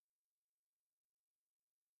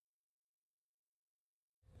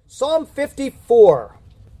Psalm 54.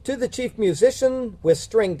 To the chief musician with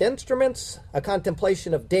stringed instruments, a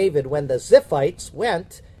contemplation of David when the Ziphites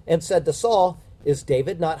went and said to Saul, "Is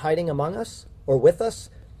David not hiding among us, or with us?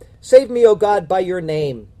 Save me, O God, by your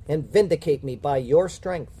name, and vindicate me by your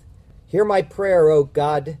strength. Hear my prayer, O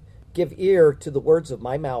God. Give ear to the words of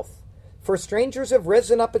my mouth. For strangers have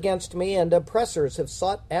risen up against me, and oppressors have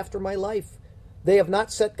sought after my life. They have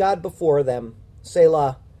not set God before them.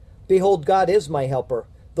 Selah. Behold, God is my helper.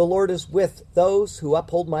 The Lord is with those who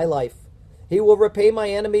uphold my life. He will repay my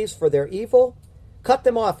enemies for their evil. Cut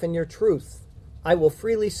them off in your truth. I will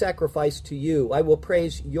freely sacrifice to you. I will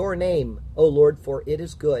praise your name, O Lord, for it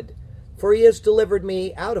is good. For he has delivered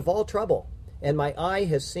me out of all trouble, and my eye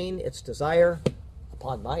has seen its desire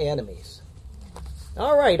upon my enemies."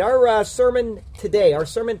 All right, our sermon today, our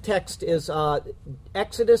sermon text is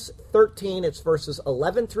Exodus 13. It's verses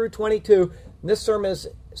 11 through 22. And this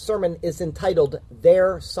sermon is entitled,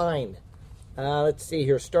 Their Sign. Let's see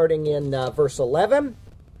here, starting in verse 11.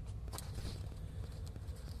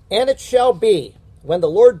 "And it shall be, when the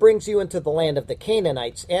Lord brings you into the land of the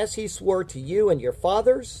Canaanites, as he swore to you and your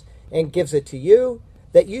fathers, and gives it to you,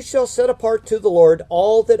 that you shall set apart to the Lord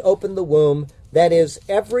all that open the womb, that is,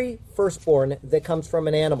 every firstborn that comes from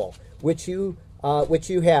an animal, which you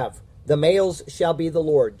have. The males shall be the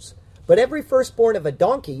Lord's. But every firstborn of a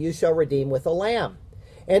donkey you shall redeem with a lamb.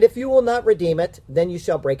 And if you will not redeem it, then you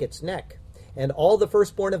shall break its neck. And all the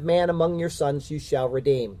firstborn of man among your sons you shall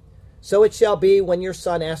redeem. So it shall be, when your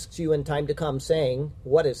son asks you in time to come, saying,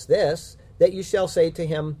 'What is this?' that you shall say to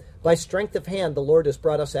him, 'By strength of hand the Lord has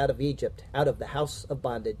brought us out of Egypt, out of the house of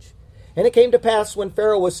bondage.' And it came to pass, when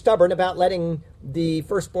Pharaoh was stubborn about letting the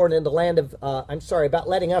firstborn in the land of, about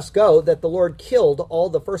letting us go, that the Lord killed all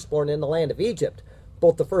the firstborn in the land of Egypt,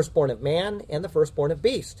 both the firstborn of man and the firstborn of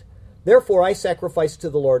beast. Therefore I sacrifice to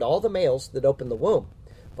the Lord all the males that open the womb,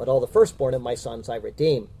 but all the firstborn of my sons I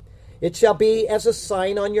redeem. It shall be as a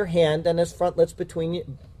sign on your hand and as frontlets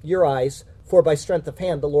between your eyes, for by strength of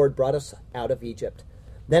hand the Lord brought us out of Egypt.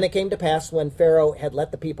 Then it came to pass, when Pharaoh had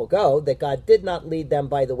let the people go, that God did not lead them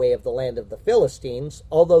by the way of the land of the Philistines,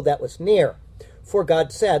 although that was near. For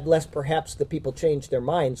God said, lest perhaps the people change their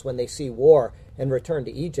minds when they see war and return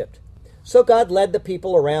to Egypt. So God led the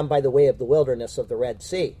people around by the way of the wilderness of the Red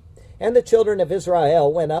Sea. And the children of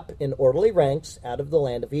Israel went up in orderly ranks out of the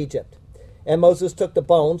land of Egypt. And Moses took the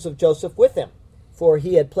bones of Joseph with him, for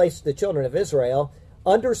he had placed the children of Israel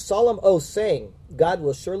under solemn oath, saying, 'God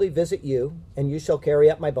will surely visit you, and you shall carry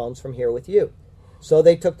up my bones from here with you.' So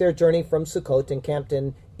they took their journey from Sukkot and camped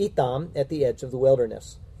in Etham at the edge of the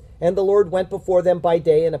wilderness. And the Lord went before them by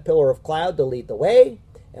day in a pillar of cloud to lead the way,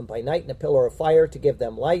 and by night in a pillar of fire to give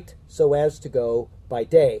them light, so as to go by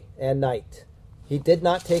day and night. He did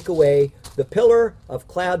not take away the pillar of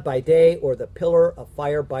cloud by day or the pillar of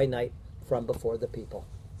fire by night from before the people."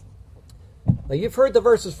 Now, you've heard the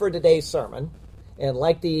verses for today's sermon. And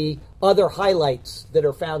like the other highlights that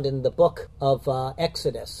are found in the book of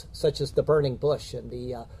Exodus, such as the burning bush and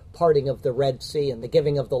the parting of the Red Sea and the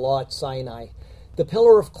giving of the law at Sinai, the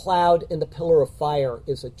pillar of cloud and the pillar of fire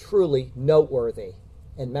is a truly noteworthy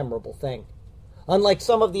and memorable thing. Unlike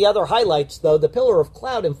some of the other highlights, though, the pillar of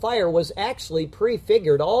cloud and fire was actually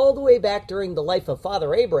prefigured all the way back during the life of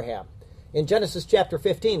Father Abraham. In Genesis chapter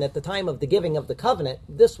 15, at the time of the giving of the covenant,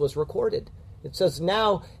 this was recorded. It says,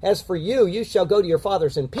 "Now, as for you, you shall go to your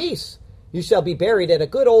fathers in peace. You shall be buried at a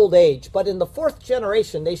good old age, but in the 4th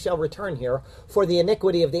generation they shall return here, for the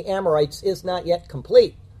iniquity of the Amorites is not yet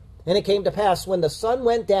complete. And it came to pass, when the sun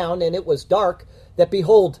went down and it was dark, that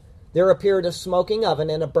behold, there appeared a smoking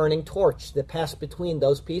oven and a burning torch that passed between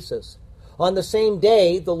those pieces. On the same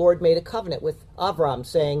day the Lord made a covenant with Avram,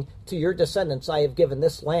 saying, 'To your descendants I have given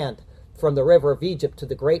this land, from the river of Egypt to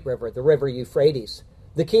the great river, the river Euphrates.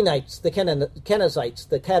 The Kenites, the Kenizzites,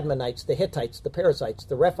 the Kadmonites, the Hittites, the Perizzites,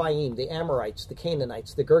 the Rephaim, the Amorites, the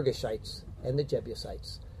Canaanites, the Girgashites, and the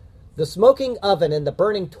Jebusites.'" The smoking oven and the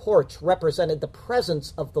burning torch represented the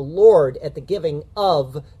presence of the Lord at the giving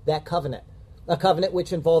of that covenant, a covenant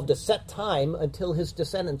which involved a set time until his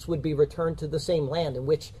descendants would be returned to the same land in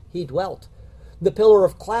which he dwelt. The pillar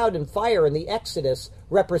of cloud and fire in the Exodus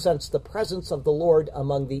represents the presence of the Lord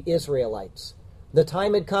among the Israelites. The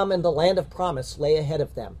time had come and the land of promise lay ahead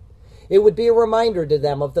of them. It would be a reminder to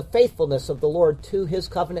them of the faithfulness of the Lord to his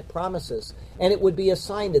covenant promises, and it would be a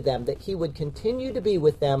sign to them that he would continue to be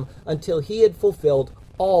with them until he had fulfilled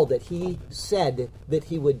all that he said that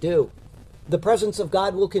he would do. The presence of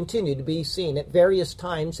God will continue to be seen at various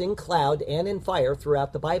times in cloud and in fire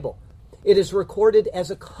throughout the Bible. It is recorded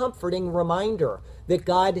as a comforting reminder that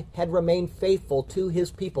God had remained faithful to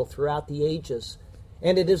his people throughout the ages.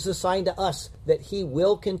 And it is a sign to us that he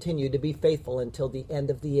will continue to be faithful until the end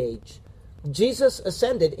of the age. Jesus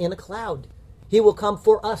ascended in a cloud. He will come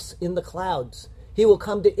for us in the clouds. He will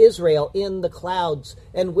come to Israel in the clouds,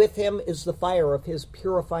 and with him is the fire of his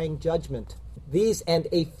purifying judgment. These and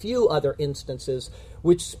a few other instances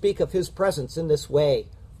which speak of his presence in this way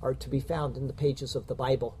are to be found in the pages of the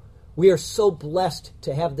Bible. We are so blessed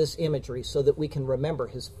to have this imagery so that we can remember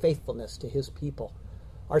his faithfulness to his people.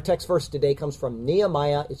 Our text verse today comes from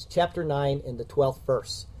Nehemiah. It's chapter 9 in the 12th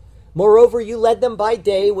verse. Moreover, you led them by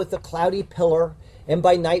day with a cloudy pillar, and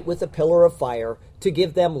by night with a pillar of fire, to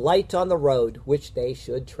give them light on the road which they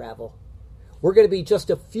should travel. We're going to be just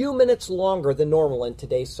a few minutes longer than normal in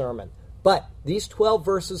today's sermon, but these 12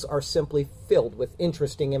 verses are simply filled with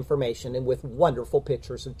interesting information and with wonderful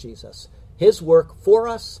pictures of Jesus, his work for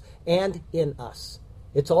us and in us.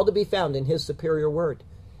 It's all to be found in his superior word.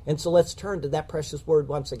 And so let's turn to that precious word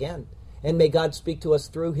once again. And may God speak to us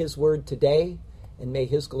through his word today, and may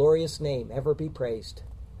his glorious name ever be praised.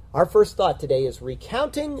 Our first thought today is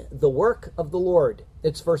recounting the work of the Lord.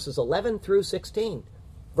 It's verses 11 through 16.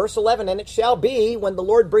 Verse 11, and it shall be when the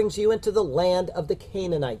Lord brings you into the land of the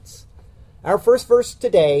Canaanites. Our first verse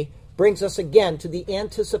today brings us again to the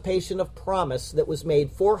anticipation of promise that was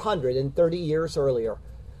made 430 years earlier.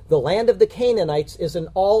 The land of the Canaanites is an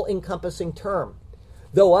all-encompassing term.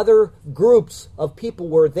 Though other groups of people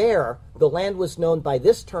were there, the land was known by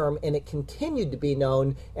this term, and it continued to be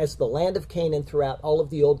known as the land of Canaan throughout all of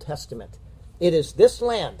the Old Testament. It is this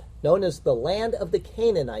land, known as the land of the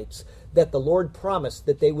Canaanites, that the Lord promised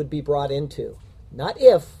that they would be brought into. Not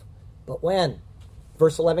if, but when.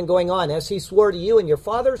 Verse 11 going on, as he swore to you and your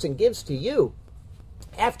fathers and gives to you.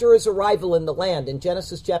 After his arrival in the land, in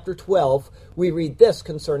Genesis chapter 12, we read this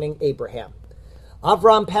concerning Abraham.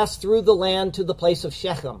 Avram passed through the land to the place of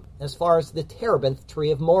Shechem, as far as the terebinth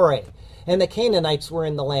tree of Moreh, and the Canaanites were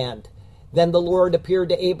in the land. Then the Lord appeared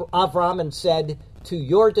to Avram and said, to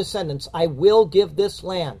your descendants I will give this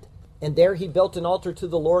land. And there he built an altar to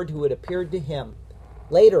the Lord who had appeared to him.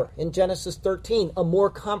 Later, in Genesis 13, a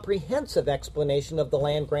more comprehensive explanation of the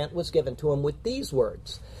land grant was given to him with these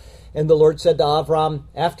words. And the Lord said to Avram,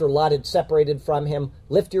 after Lot had separated from him,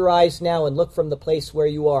 lift your eyes now and look from the place where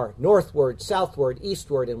you are, northward, southward,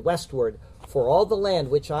 eastward, and westward. For all the land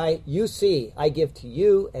which you see, I give to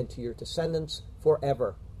you and to your descendants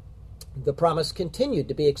forever. The promise continued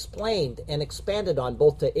to be explained and expanded on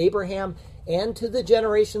both to Abraham and to the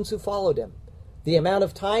generations who followed him. The amount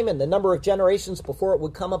of time and the number of generations before it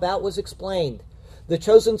would come about was explained. The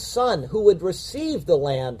chosen son who would receive the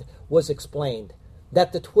land was explained.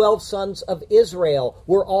 That the 12 sons of Israel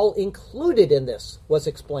were all included in this was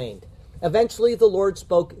explained. Eventually, the Lord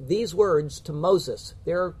spoke these words to Moses,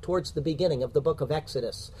 there towards the beginning of the book of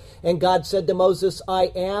Exodus. And God said to Moses, I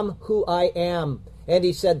am who I am. And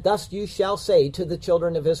he said, thus you shall say to the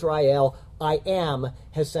children of Israel, I am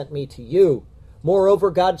has sent me to you. Moreover,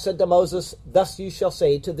 God said to Moses, thus you shall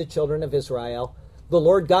say to the children of Israel, the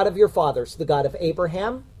Lord God of your fathers, the God of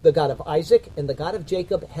Abraham, the God of Isaac, and the God of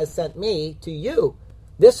Jacob has sent me to you.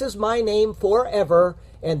 This is my name forever,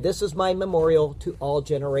 and this is my memorial to all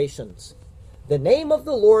generations. The name of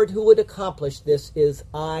the Lord who would accomplish this is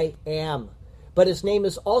I am. But his name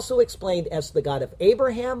is also explained as the God of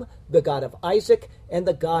Abraham, the God of Isaac, and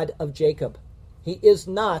the God of Jacob. He is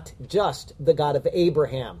not just the God of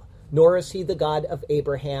Abraham, nor is he the God of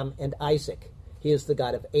Abraham and Isaac. He is the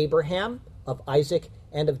God of Abraham, of Isaac,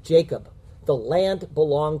 and of Jacob. The land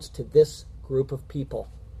belongs to this group of people.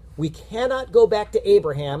 We cannot go back to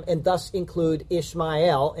Abraham and thus include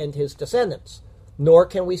Ishmael and his descendants, nor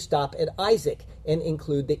can we stop at Isaac and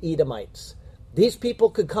include the Edomites. These people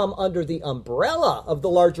could come under the umbrella of the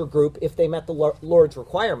larger group if they met the Lord's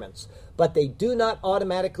requirements, but they do not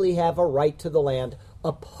automatically have a right to the land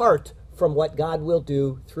apart from what God will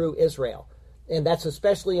do through Israel. And that's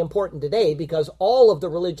especially important today because all of the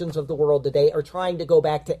religions of the world today are trying to go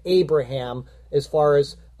back to Abraham as far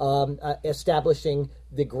as establishing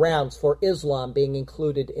the grounds for Islam being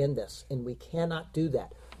included in this. And we cannot do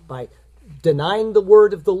that. By denying the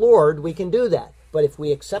word of the Lord, we can do that. But if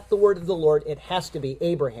we accept the word of the Lord, it has to be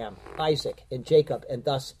Abraham, Isaac, and Jacob, and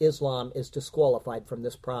thus Islam is disqualified from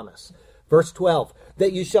this promise. Verse 12,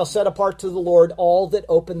 that you shall set apart to the Lord all that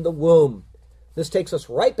open the womb. This takes us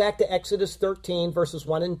right back to Exodus 13, verses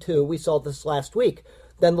 1 and 2. We saw this last week.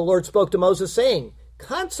 Then the Lord spoke to Moses, saying,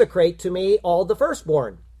 consecrate to me all the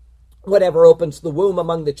firstborn. Whatever opens the womb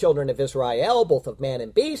among the children of Israel, both of man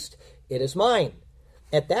and beast, it is mine.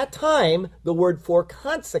 At that time, the word for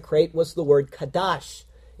consecrate was the word kadash.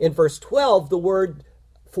 In verse 12, the word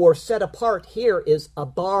for set apart here is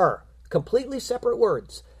abar, completely separate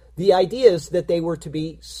words. The idea is that they were to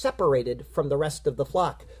be separated from the rest of the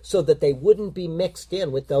flock so that they wouldn't be mixed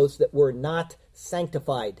in with those that were not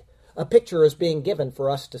sanctified. A picture is being given for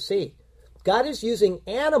us to see. God is using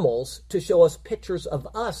animals to show us pictures of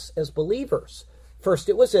us as believers. First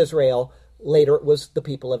it was Israel, later it was the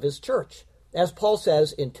people of his church. As Paul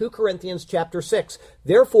says in 2 Corinthians chapter 6,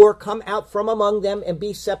 "Therefore come out from among them and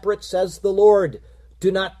be separate, says the Lord.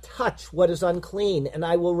 Do not touch what is unclean, and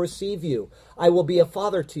I will receive you. I will be a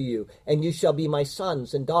father to you, and you shall be my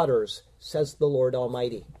sons and daughters, says the Lord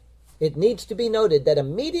Almighty." It needs to be noted that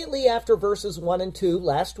immediately after verses 1 and 2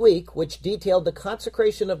 last week, which detailed the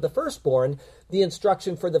consecration of the firstborn, the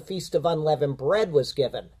instruction for the Feast of Unleavened Bread was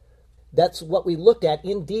given. That's what we looked at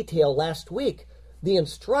in detail last week. The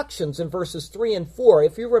instructions in verses 3 and 4,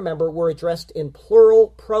 if you remember, were addressed in plural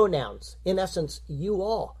pronouns. In essence, you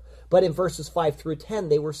all. But in verses 5 through 10,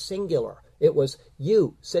 they were singular. It was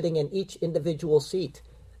you sitting in each individual seat.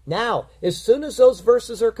 Now, as soon as those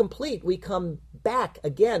verses are complete, we come back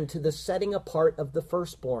again to the setting apart of the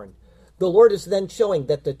firstborn. The Lord is then showing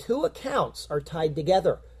that the two accounts are tied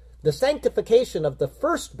together. The sanctification of the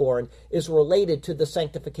firstborn is related to the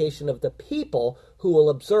sanctification of the people who will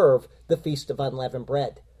observe the Feast of Unleavened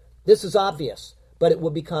Bread. This is obvious, but it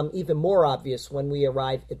will become even more obvious when we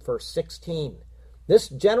arrive at verse 16. This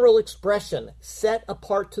general expression, "set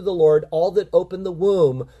apart to the Lord all that open the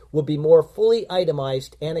womb," will be more fully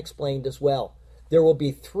itemized and explained as well. There will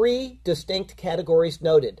be three distinct categories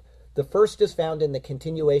noted. The first is found in the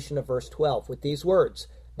continuation of verse 12 with these words,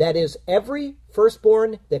 "That is, every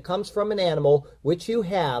firstborn that comes from an animal which you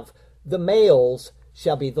have, the males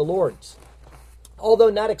shall be the Lord's." Although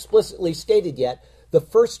not explicitly stated yet, the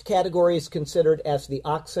first category is considered as the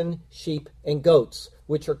oxen, sheep, and goats,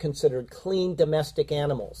 which are considered clean domestic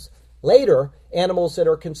animals. Later, animals that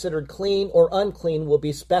are considered clean or unclean will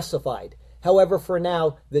be specified. However, for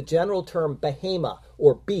now, the general term behema,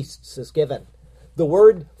 or beasts, is given. The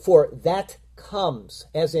word for that comes,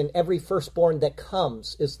 as in every firstborn that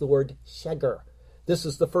comes, is the word sheger. This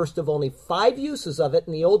is the first of only 5 uses of it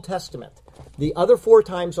in the Old Testament. The other 4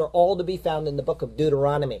 times are all to be found in the book of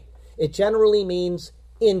Deuteronomy. It generally means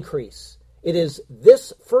increase. It is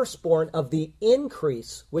this firstborn of the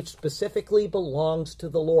increase which specifically belongs to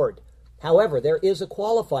the Lord. However, there is a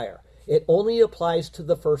qualifier. It only applies to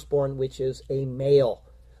the firstborn which is a male.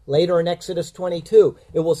 Later in Exodus 22,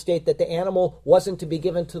 it will state that the animal wasn't to be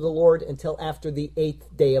given to the Lord until after the 8th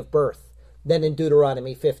day of birth. Then in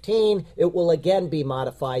Deuteronomy 15, it will again be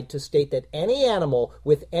modified to state that any animal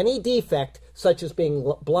with any defect, such as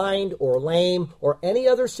being blind or lame or any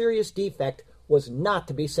other serious defect, was not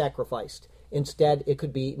to be sacrificed. Instead, it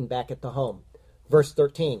could be eaten back at the home. Verse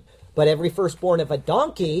 13, "But every firstborn of a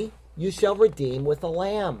donkey you shall redeem with a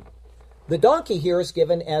lamb." The donkey here is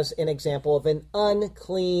given as an example of an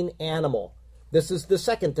unclean animal. This is the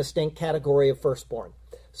second distinct category of firstborn.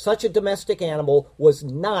 Such a domestic animal was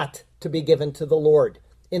not to be given to the Lord.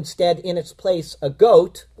 Instead, in its place, a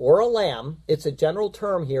goat or a lamb, it's a general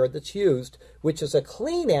term here that's used, which is a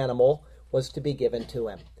clean animal, was to be given to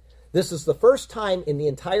him. This is the first time in the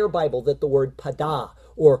entire Bible that the word padah,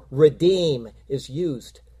 or redeem, is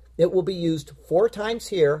used. It will be used 4 times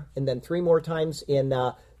here, and then 3 more times in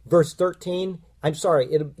verse 13.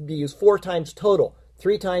 It'll be used 4 times total.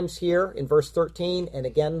 3 times here in verse 13, and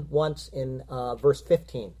again once in verse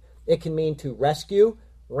 15. It can mean to rescue,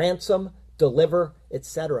 ransom, deliver,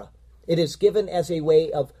 etc. It is given as a way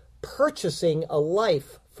of purchasing a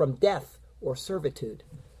life from death or servitude.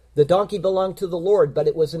 The donkey belonged to the Lord, but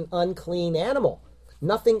it was an unclean animal.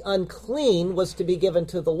 Nothing unclean was to be given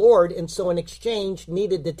to the Lord, and so an exchange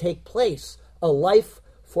needed to take place, a life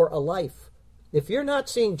for a life. If you're not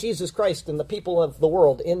seeing Jesus Christ and the people of the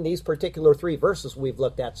world in these particular 3 verses we've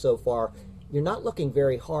looked at so far, you're not looking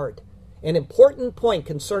very hard. An important point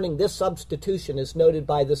concerning this substitution is noted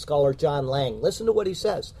by the scholar John Lang. Listen to what he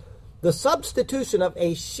says. "The substitution of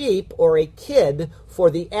a sheep or a kid for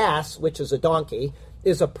the ass, which is a donkey,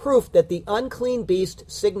 is a proof that the unclean beast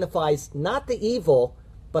signifies not the evil,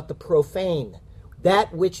 but the profane,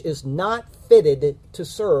 that which is not fitted to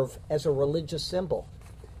serve as a religious symbol."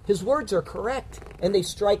 His words are correct, and they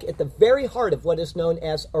strike at the very heart of what is known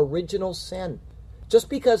as original sin. Just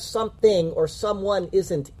because something or someone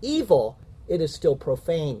isn't evil, it is still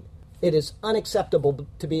profane. It is unacceptable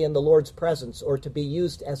to be in the Lord's presence or to be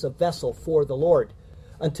used as a vessel for the Lord.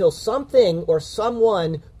 Until something or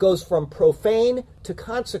someone goes from profane to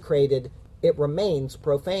consecrated, it remains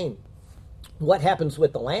profane. What happens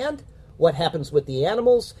with the land, what happens with the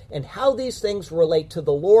animals, and how these things relate to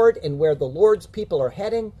the Lord and where the Lord's people are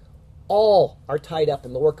heading, all are tied up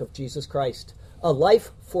in the work of Jesus Christ. A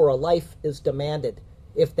life for a life is demanded.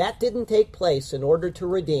 If that didn't take place in order to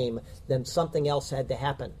redeem, then something else had to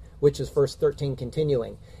happen, which is verse 13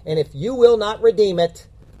 continuing. And if you will not redeem it,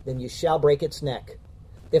 then you shall break its neck.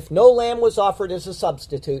 If no lamb was offered as a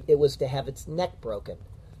substitute, it was to have its neck broken.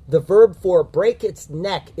 The verb for break its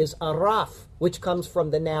neck is araf, which comes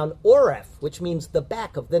from the noun oref, which means the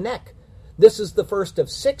back of the neck. This is the first of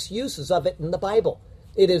 6 uses of it in the Bible.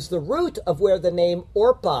 It is the root of where the name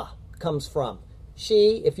Orpah comes from.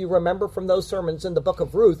 She, if you remember from those sermons in the book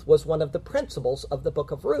of Ruth, was one of the principals of the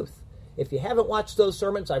book of Ruth. If you haven't watched those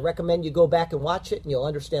sermons, I recommend you go back and watch it, and you'll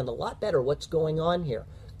understand a lot better what's going on here.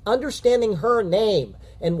 Understanding her name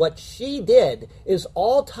and what she did is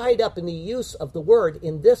all tied up in the use of the word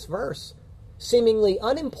in this verse. Seemingly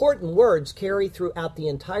unimportant words carry throughout the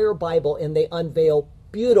entire Bible, and they unveil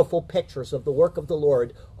beautiful pictures of the work of the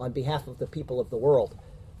Lord on behalf of the people of the world.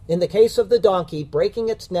 In the case of the donkey, breaking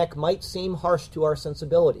its neck might seem harsh to our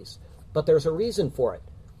sensibilities, but there's a reason for it.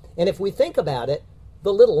 And if we think about it,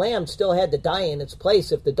 the little lamb still had to die in its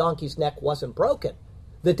place if the donkey's neck wasn't broken.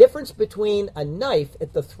 The difference between a knife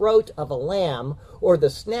at the throat of a lamb or the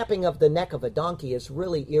snapping of the neck of a donkey is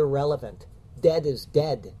really irrelevant. Dead is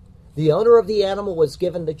dead. The owner of the animal was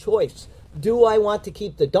given the choice. Do I want to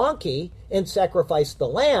keep the donkey and sacrifice the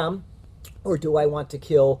lamb, or do I want to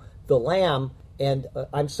kill the lamb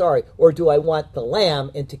or do I want the lamb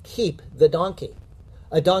and to keep the donkey?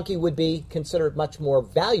 A donkey would be considered much more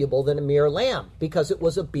valuable than a mere lamb because it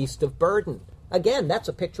was a beast of burden. Again, that's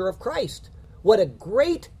a picture of Christ. What a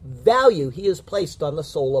great value he has placed on the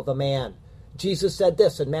soul of a man. Jesus said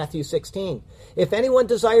this in Matthew 16, "If anyone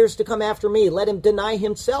desires to come after me, let him deny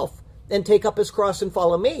himself and take up his cross and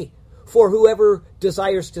follow me. For whoever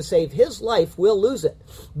desires to save his life will lose it,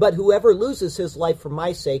 but whoever loses his life for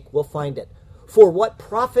my sake will find it. For what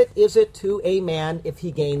profit is it to a man if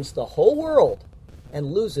he gains the whole world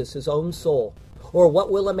and loses his own soul? Or what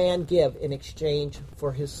will a man give in exchange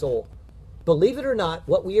for his soul?" Believe it or not,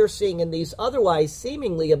 what we are seeing in these otherwise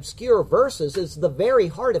seemingly obscure verses is the very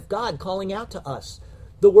heart of God calling out to us.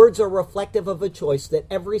 The words are reflective of a choice that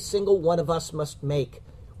every single one of us must make.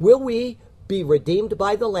 Will we be redeemed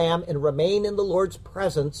by the Lamb and remain in the Lord's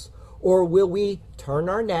presence, or will we turn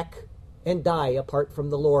our neck and die apart from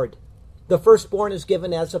the Lord? The firstborn is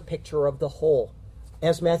given as a picture of the whole.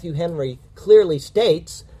 As Matthew Henry clearly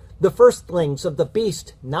states, the firstlings of the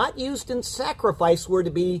beast not used in sacrifice were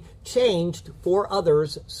to be changed for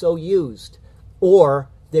others so used, or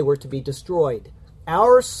they were to be destroyed.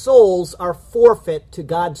 Our souls are forfeit to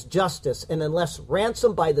God's justice, and unless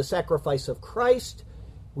ransomed by the sacrifice of Christ,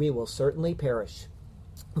 we will certainly perish.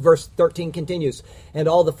 Verse 13 continues, "And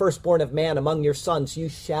all the firstborn of man among your sons you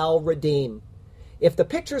shall redeem." If the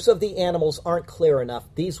pictures of the animals aren't clear enough,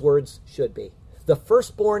 these words should be. The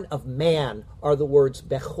firstborn of man are the words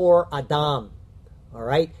Bechor Adam. All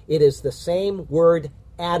right? It is the same word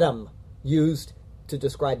Adam used to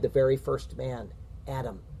describe the very first man,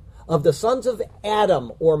 Adam. Of the sons of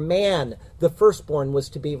Adam, or man, the firstborn was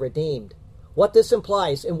to be redeemed. What this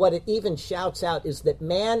implies, and what it even shouts out, is that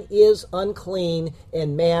man is unclean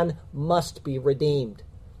and man must be redeemed.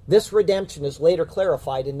 This redemption is later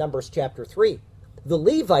clarified in Numbers chapter 3. The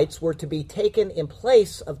Levites were to be taken in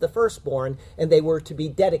place of the firstborn, and they were to be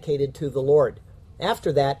dedicated to the Lord.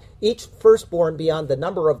 After that, each firstborn beyond the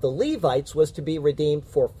number of the Levites was to be redeemed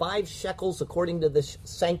for 5 shekels according to the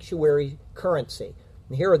sanctuary currency.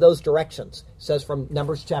 And here are those directions. It says from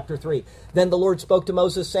Numbers chapter 3. "Then the Lord spoke to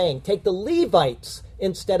Moses, saying, Take the Levites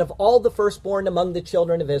instead of all the firstborn among the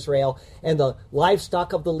children of Israel, and the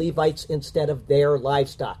livestock of the Levites instead of their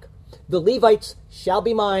livestock. The Levites shall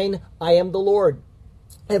be mine, I am the Lord.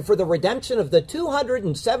 And for the redemption of the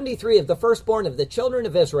 273 of the firstborn of the children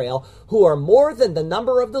of Israel, who are more than the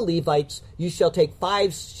number of the Levites, you shall take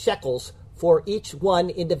 5 shekels for each one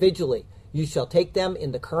individually. You shall take them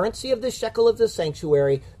in the currency of the shekel of the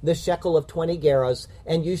sanctuary, the shekel of 20 gerahs,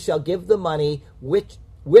 and you shall give the money with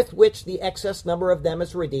which the excess number of them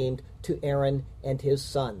is redeemed to Aaron and his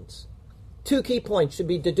sons." 2 key points should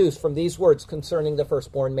be deduced from these words concerning the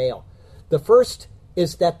firstborn male. The first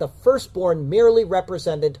is that the firstborn merely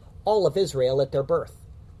represented all of Israel at their birth.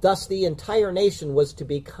 Thus, the entire nation was to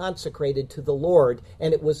be consecrated to the Lord,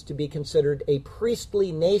 and it was to be considered a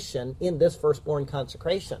priestly nation in this firstborn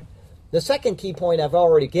consecration. The second key point I've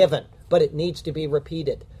already given, but it needs to be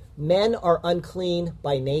repeated. Men are unclean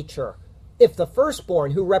by nature. If the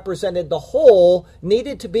firstborn, who represented the whole,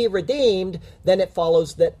 needed to be redeemed, then it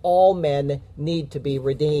follows that all men need to be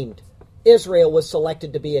redeemed. Israel was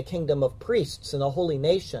selected to be a kingdom of priests and a holy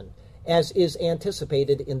nation, as is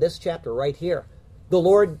anticipated in this chapter right here. The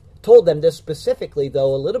Lord told them this specifically,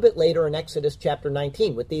 though, a little bit later in Exodus chapter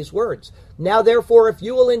 19 with these words. Now, therefore, if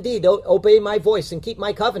you will indeed obey my voice and keep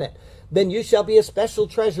my covenant, then you shall be a special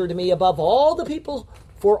treasure to me above all the people,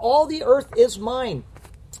 for all the earth is mine.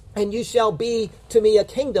 And you shall be to me a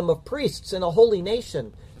kingdom of priests and a holy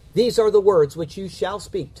nation. These are the words which you shall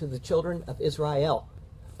speak to the children of Israel.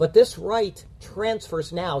 But this right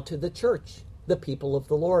transfers now to the church, the people of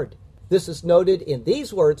the Lord. This is noted in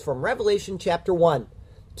these words from Revelation chapter 1.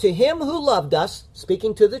 To him who loved us,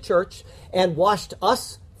 speaking to the church, and washed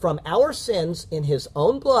us from our sins in his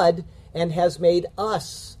own blood, and has made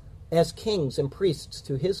us as kings and priests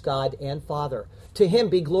to his God and Father. To him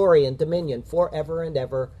be glory and dominion forever and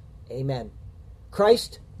ever. Amen.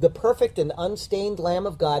 Christ, the perfect and unstained Lamb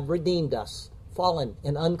of God, redeemed us, fallen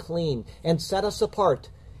and unclean, and set us apart.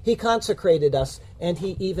 He consecrated us, and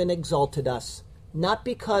he even exalted us, not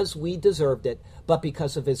because we deserved it, but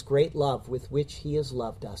because of his great love with which he has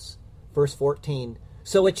loved us. Verse 14,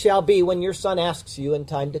 so it shall be when your son asks you in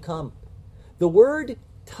time to come. The word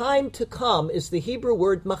time to come is the Hebrew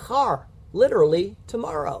word machar, literally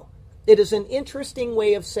tomorrow. It is an interesting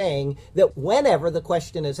way of saying that whenever the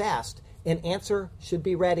question is asked, an answer should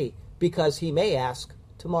be ready, because he may ask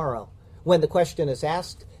tomorrow. When the question is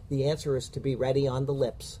asked, the answer is to be ready on the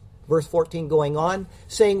lips. Verse 14 going on,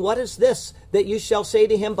 saying, what is this that you shall say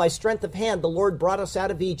to him, by strength of hand the Lord brought us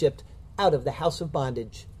out of Egypt, out of the house of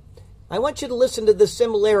bondage? I want you to listen to the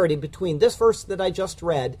similarity between this verse that I just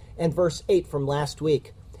read and verse 8 from last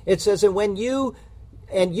week. It says, and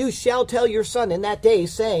you shall tell your son in that day,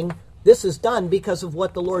 saying, this is done because of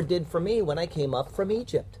what the Lord did for me when I came up from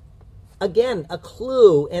Egypt. Again, a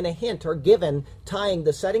clue and a hint are given tying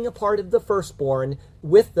the setting apart of the firstborn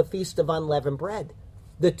with the Feast of Unleavened Bread.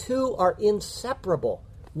 The two are inseparable.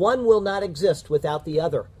 One will not exist without the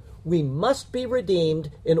other. We must be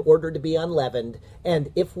redeemed in order to be unleavened,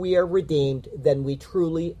 and if we are redeemed, then we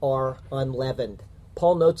truly are unleavened.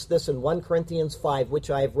 Paul notes this in 1 Corinthians 5,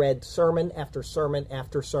 which I have read sermon after sermon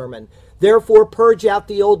after sermon. Therefore purge out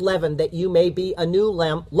the old leaven, that you may be a new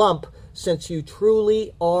lump, since you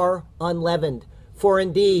truly are unleavened. For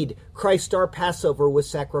indeed, Christ our Passover was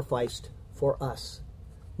sacrificed for us.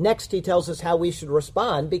 Next, he tells us how we should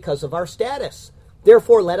respond because of our status.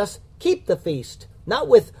 Therefore, let us keep the feast, not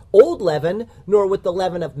with old leaven, nor with the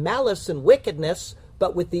leaven of malice and wickedness,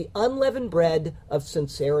 but with the unleavened bread of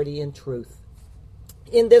sincerity and truth.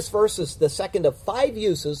 In this verse is the second of 5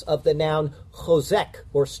 uses of the noun chozek,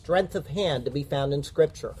 or strength of hand, to be found in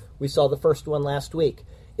Scripture. We saw the first one last week.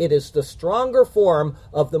 It is the stronger form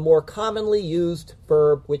of the more commonly used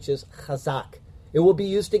verb, which is chazak. It will be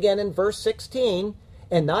used again in verse 16,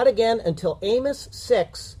 and not again until Amos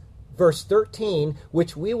 6, verse 13,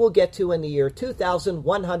 which we will get to in the year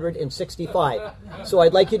 2165. So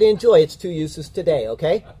I'd like you to enjoy its 2 uses today,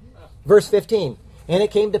 okay? Verse 15. And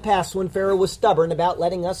it came to pass when Pharaoh was stubborn about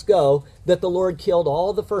letting us go, that the Lord killed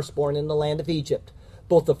all the firstborn in the land of Egypt,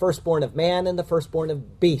 both the firstborn of man and the firstborn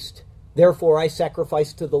of beast. Therefore I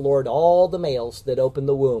sacrificed to the Lord all the males that opened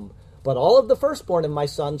the womb, but all of the firstborn of my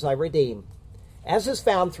sons I redeem. As is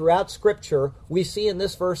found throughout Scripture, we see in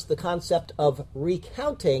this verse the concept of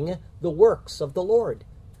recounting the works of the Lord.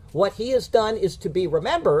 What he has done is to be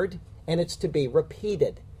remembered, and it's to be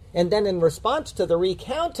repeated. And then in response to the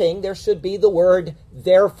recounting, there should be the word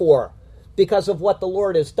therefore. Because of what the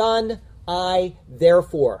Lord has done, I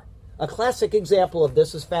therefore. A classic example of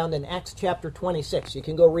this is found in Acts chapter 26. You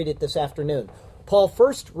can go read it this afternoon. Paul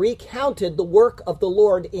first recounted the work of the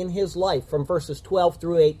Lord in his life from verses 12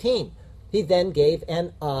 through 18. He then gave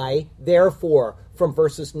an I therefore from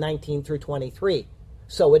verses 19 through 23.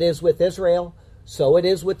 So it is with Israel, so it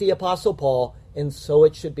is with the Apostle Paul, and so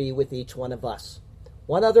it should be with each one of us.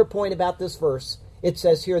 One other point about this verse, it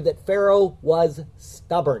says here that Pharaoh was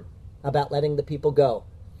stubborn about letting the people go.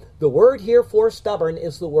 The word here for stubborn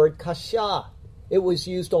is the word kasha. It was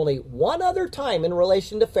used only one other time in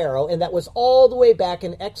relation to Pharaoh, and that was all the way back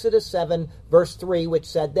in Exodus 7, verse 3, which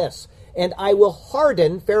said this, and I will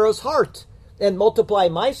harden Pharaoh's heart and multiply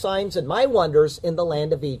my signs and my wonders in the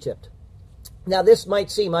land of Egypt. Now, this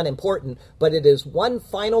might seem unimportant, but it is one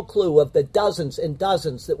final clue of the dozens and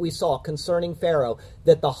dozens that we saw concerning Pharaoh,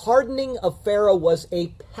 that the hardening of Pharaoh was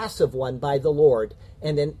a passive one by the Lord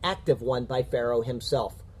and an active one by Pharaoh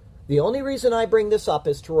himself. The only reason I bring this up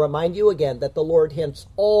is to remind you again that the Lord hints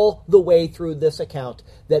all the way through this account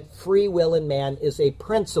that free will in man is a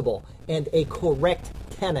principle and a correct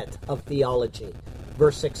tenet of theology.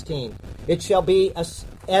 Verse 16, it shall be as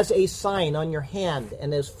a sign on your hand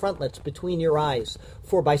and as frontlets between your eyes,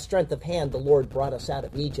 for by strength of hand the Lord brought us out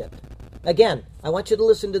of Egypt. Again, I want you to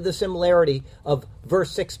listen to the similarity of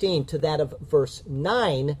verse 16 to that of verse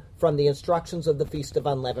 9 from the instructions of the Feast of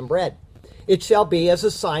Unleavened Bread. It shall be as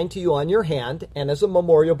a sign to you on your hand, and as a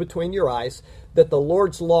memorial between your eyes, that the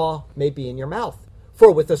Lord's law may be in your mouth.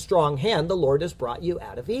 For with a strong hand the Lord has brought you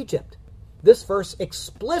out of Egypt. This verse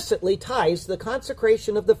explicitly ties the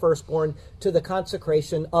consecration of the firstborn to the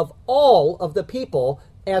consecration of all of the people,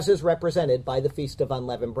 as is represented by the Feast of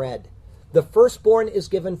Unleavened Bread. The firstborn is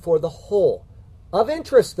given for the whole. Of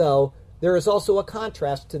interest, though, there is also a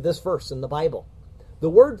contrast to this verse in the Bible. The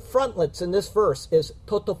word frontlets in this verse is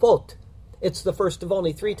totafot. It's the first of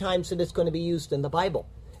only 3 times that it's going to be used in the Bible.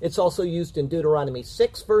 It's also used in Deuteronomy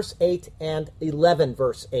 6, verse 8, and 11,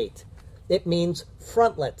 verse 8. It means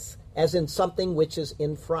frontlets, as in something which is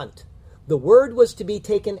in front. The word was to be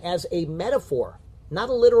taken as a metaphor, not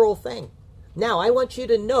a literal thing. Now, I want you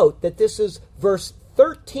to note that this is verse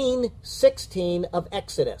 13:16 of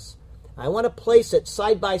Exodus. I want to place it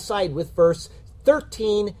side by side with verse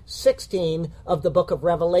 13:16 of the book of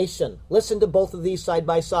Revelation. Listen to both of these side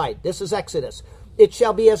by side. This is Exodus. It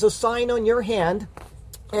shall be as a sign on your hand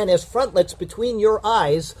and as frontlets between your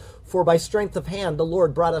eyes, for by strength of hand the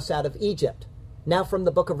Lord brought us out of Egypt. Now from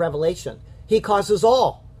the book of Revelation. He causes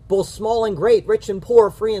all, both small and great, rich and poor,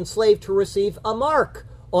 free and slave, to receive a mark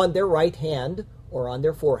on their right hand or on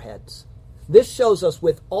their foreheads. This shows us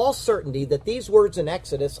with all certainty that these words in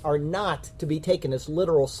Exodus are not to be taken as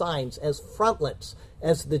literal signs, as frontlets,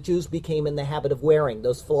 as the Jews became in the habit of wearing,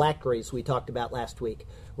 those phylacteries we talked about last week.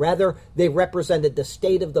 Rather, they represented the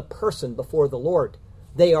state of the person before the Lord.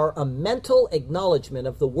 They are a mental acknowledgement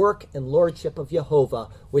of the work and lordship of Jehovah,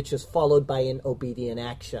 which is followed by an obedient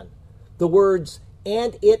action. The words,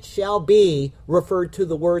 "and it shall be," referred to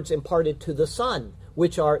the words imparted to the Son,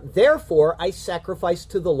 which are, "Therefore I sacrifice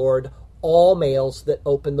to the Lord all males that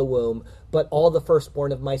open the womb, but all the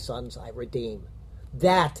firstborn of my sons I redeem."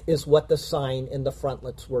 That is what the sign in the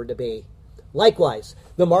frontlets were to be. Likewise,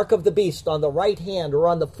 the mark of the beast on the right hand or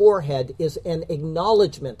on the forehead is an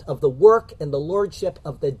acknowledgement of the work and the lordship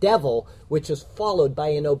of the devil, which is followed by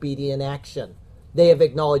an obedient action. They have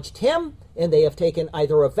acknowledged him, and they have taken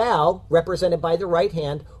either a vow, represented by the right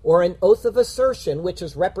hand, or an oath of assertion, which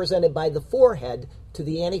is represented by the forehead, to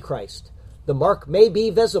the Antichrist. The mark may be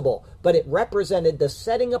visible, but it represented the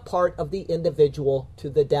setting apart of the individual to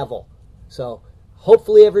the devil. So,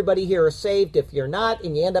 hopefully everybody here is saved. If you're not,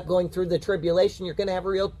 and you end up going through the tribulation, you're going to have a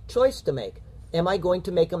real choice to make. Am I going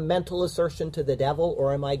to make a mental assertion to the devil,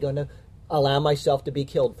 or am I going to allow myself to be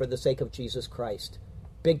killed for the sake of Jesus Christ?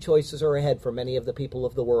 Big choices are ahead for many of the people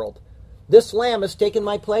of the world. This lamb has taken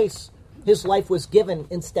my place. His life was given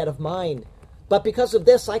instead of mine. But because of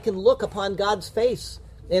this, I can look upon God's face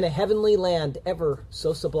in a heavenly land ever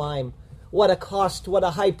so sublime. What a cost, what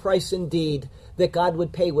a high price indeed that God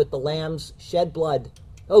would pay with the Lamb's shed blood.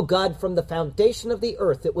 Oh God, from the foundation of the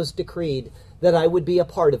earth it was decreed that I would be a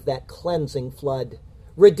part of that cleansing flood.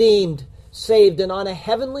 Redeemed, saved, and on a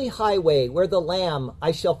heavenly highway where the Lamb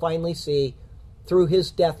I shall finally see. Through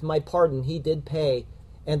his death my pardon he did pay,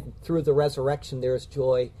 and through the resurrection there is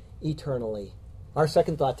joy eternally. Our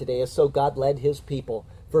second thought today is, so God led his people,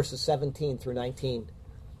 verses 17 through 19.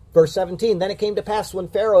 Verse 17, then it came to pass when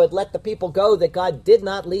Pharaoh had let the people go that God did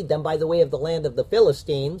not lead them by the way of the land of the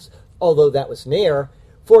Philistines, although that was near.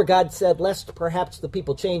 For God said, lest perhaps the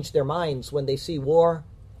people change their minds when they see war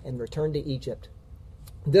and return to Egypt.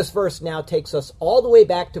 This verse now takes us all the way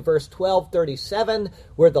back to verse 12:37,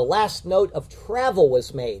 where the last note of travel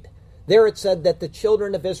was made. There it said that the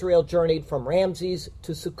children of Israel journeyed from Ramses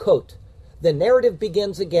to Sukkot. The narrative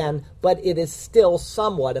begins again, but it is still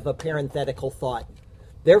somewhat of a parenthetical thought.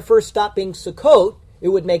 Their first stop being Sukkot, it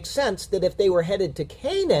would make sense that if they were headed to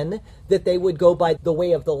Canaan, that they would go by the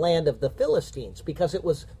way of the land of the Philistines, because it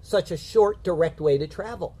was such a short, direct way to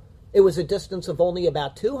travel. It was a distance of only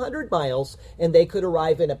about 200 miles, and they could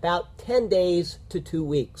arrive in about 10 days to 2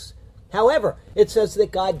 weeks. However, it says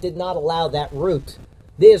that God did not allow that route.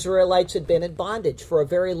 The Israelites had been in bondage for a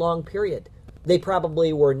very long period. They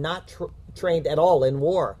probably were not trained at all in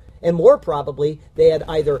war. And more probably, they had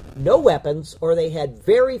either no weapons or they had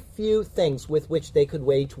very few things with which they could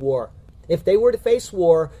wage war. If they were to face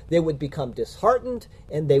war, they would become disheartened,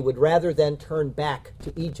 and they would rather then turn back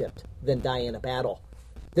to Egypt than die in a battle.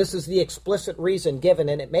 This is the explicit reason given,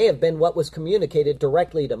 and it may have been what was communicated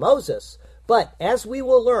directly to Moses. But, as we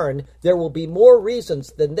will learn, there will be more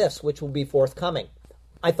reasons than this which will be forthcoming.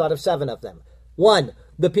 I thought of 7 of them. 1,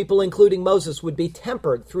 the people, including Moses, would be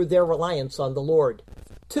tempered through their reliance on the Lord.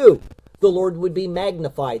 2, the Lord would be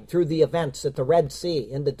magnified through the events at the Red Sea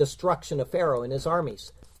and the destruction of Pharaoh and his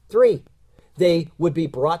armies. 3, they would be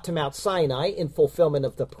brought to Mount Sinai in fulfillment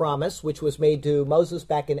of the promise which was made to Moses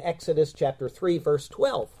back in Exodus chapter 3, verse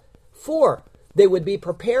 12. 4, They would be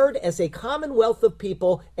prepared as a commonwealth of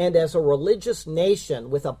people and as a religious nation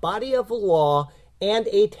with a body of law and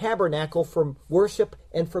a tabernacle for worship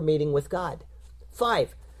and for meeting with God.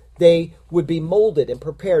 5, they would be molded and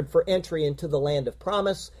prepared for entry into the land of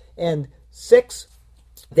promise. And 6,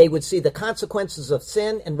 they would see the consequences of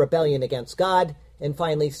sin and rebellion against God. And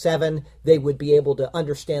finally, 7, they would be able to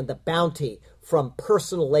understand the bounty from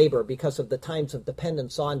personal labor because of the times of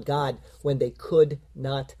dependence on God when they could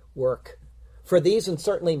not work. For these and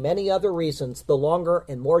certainly many other reasons, the longer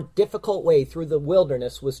and more difficult way through the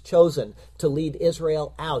wilderness was chosen to lead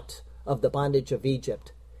Israel out of the bondage of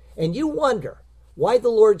Egypt. And you wonder why the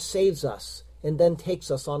Lord saves us and then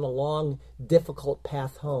takes us on a long, difficult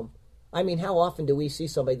path home. I mean, how often do we see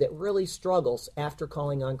somebody that really struggles after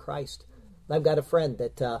calling on Christ? I've got a friend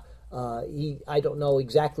that I don't know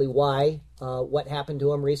exactly why, what happened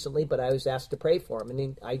to him recently, but I was asked to pray for him.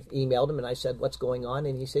 And I emailed him and I said, "What's going on?"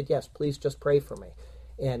 And he said, "Yes, please just pray for me."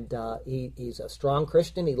 And he's a strong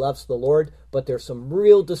Christian. He loves the Lord, but there's some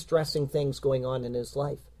real distressing things going on in his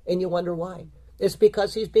life. And you wonder why. It's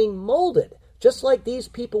because he's being molded, just like these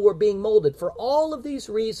people were being molded for all of these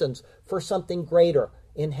reasons, for something greater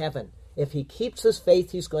in heaven. If he keeps his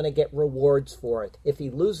faith, he's going to get rewards for it. If he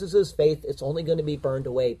loses his faith, it's only going to be burned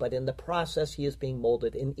away. But in the process, he is being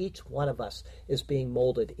molded, and each one of us is being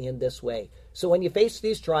molded in this way. So when you face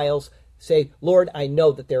these trials, say, "Lord, I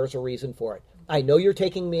know that there is a reason for it. I know you're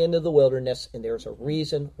taking me into the wilderness, and there's a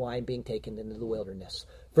reason why I'm being taken into the wilderness."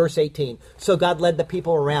 Verse 18, "So God led the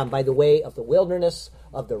people around by the way of the wilderness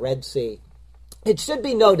of the Red Sea." It should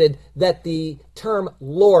be noted that the term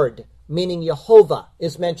Lord, meaning Jehovah,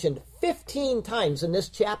 is mentioned 15 times in this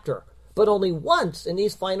chapter, but only once in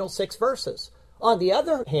these final 6 verses. On the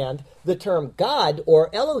other hand, the term God or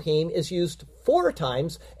Elohim is used 4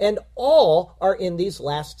 times, and all are in these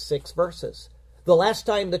last 6 verses. The last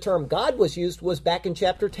time the term God was used was back in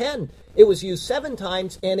chapter 10. It was used 7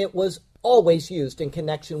 times, and it was always used in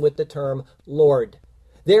connection with the term Lord.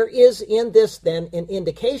 There is in this, then, an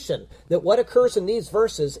indication that what occurs in these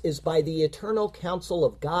verses is by the eternal counsel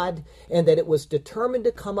of God, and that it was determined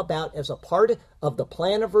to come about as a part of the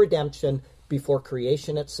plan of redemption before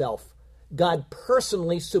creation itself. God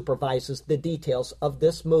personally supervises the details of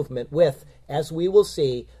this movement with, as we will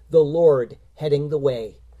see, the Lord heading the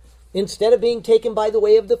way. Instead of being taken by the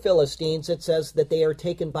way of the Philistines, it says that they are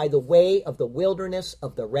taken by the way of the wilderness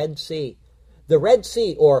of the Red Sea. The Red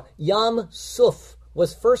Sea, or Yam Suf,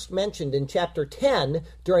 was first mentioned in chapter 10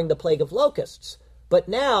 during the plague of locusts. But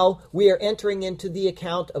now we are entering into the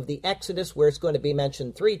account of the Exodus, where it's going to be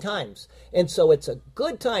mentioned 3 times. And so it's a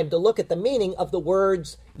good time to look at the meaning of the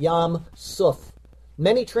words Yam Suf.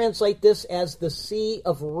 Many translate this as the Sea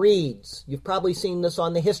of Reeds. You've probably seen this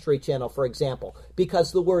on the History Channel, for example,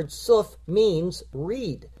 because the word Suf means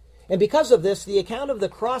reed. And because of this, the account of the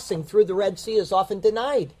crossing through the Red Sea is often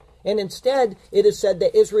denied. And instead, it is said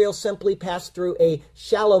that Israel simply passed through a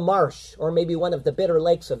shallow marsh, or maybe one of the bitter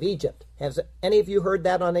lakes of Egypt. Has any of you heard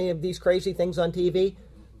that on any of these crazy things on TV?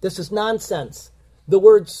 This is nonsense. The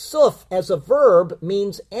word suf as a verb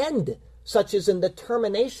means end, such as in the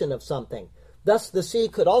termination of something. Thus, the sea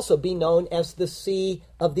could also be known as the sea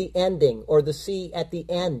of the ending, or the sea at the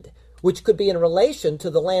end, which could be in relation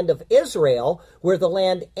to the land of Israel, where the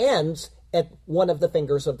land ends at one of the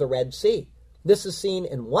fingers of the Red Sea. This is seen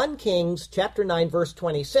in 1 Kings chapter 9, verse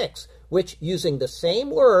 26, which, using the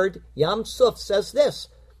same word, Yam Suf, says this: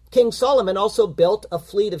 King Solomon also built a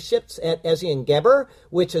fleet of ships at Ezion-Geber,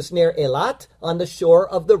 which is near Elat, on the shore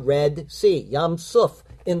of the Red Sea, Yam Suf,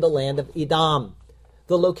 in the land of Edom.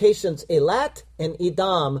 The locations Elat and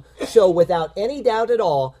Edom show without any doubt at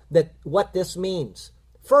all that what this means.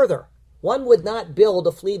 Further, one would not build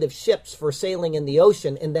a fleet of ships for sailing in the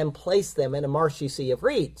ocean and then place them in a marshy sea of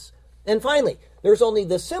reeds. And finally, there's only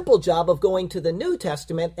the simple job of going to the New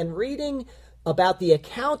Testament and reading about the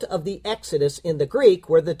account of the Exodus in the Greek,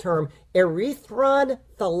 where the term Erythron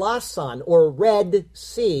Thalasson, or Red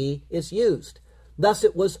Sea, is used. Thus,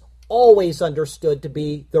 it was always understood to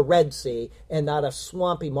be the Red Sea and not a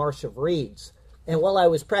swampy marsh of reeds. And while I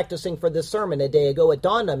was practicing for this sermon a day ago, it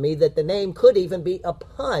dawned on me that the name could even be a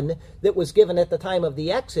pun that was given at the time of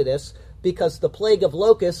the Exodus, because the plague of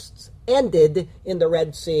locusts ended in the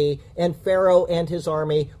Red Sea, and Pharaoh and his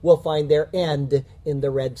army will find their end in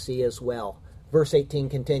the Red Sea as well. Verse 18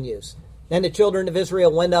 continues, "And the children of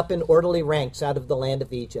Israel went up in orderly ranks out of the land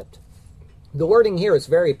of Egypt." The wording here is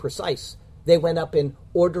very precise. They went up in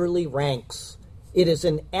orderly ranks. It is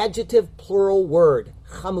an adjective plural word,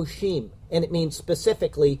 chamushim, and it means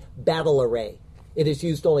specifically battle array. It is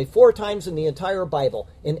used only 4 times in the entire Bible,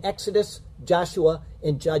 in Exodus, Joshua,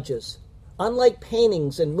 and Judges. Unlike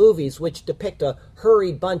paintings and movies which depict a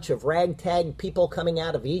hurried bunch of ragtag people coming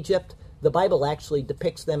out of Egypt, the Bible actually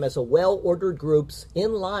depicts them as a well-ordered groups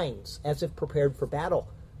in lines as if prepared for battle.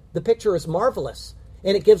 The picture is marvelous,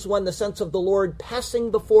 and it gives one the sense of the Lord passing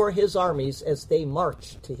before his armies as they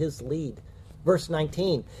march to his lead. Verse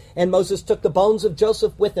 19, and Moses took the bones of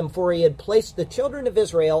Joseph with him, for he had placed the children of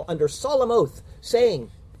Israel under solemn oath, saying,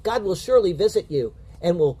 God will surely visit you,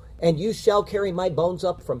 and you shall carry my bones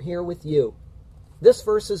up from here with you. This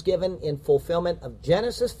verse is given in fulfillment of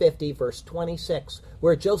Genesis 50, verse 26,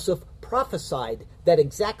 where Joseph prophesied that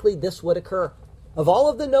exactly this would occur. Of all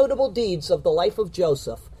of the notable deeds of the life of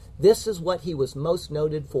Joseph, this is what he was most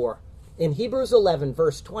noted for. In Hebrews 11,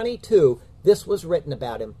 verse 22, this was written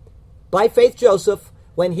about him. By faith, Joseph,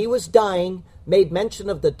 when he was dying, made mention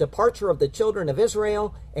of the departure of the children of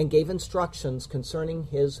Israel and gave instructions concerning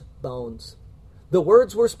his bones. The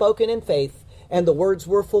words were spoken in faith, and the words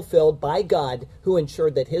were fulfilled by God, who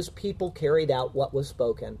ensured that his people carried out what was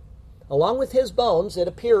spoken. Along with his bones, it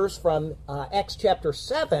appears from Acts chapter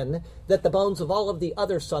 7 that the bones of all of the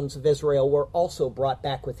other sons of Israel were also brought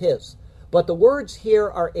back with his. But the words here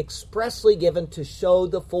are expressly given to show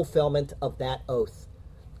the fulfillment of that oath.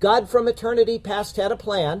 God from eternity past had a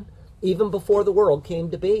plan, even before the world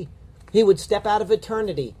came to be. He would step out of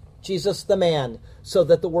eternity, Jesus the man, so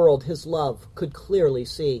that the world, his love, could clearly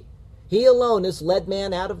see. He alone has led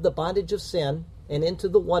man out of the bondage of sin and into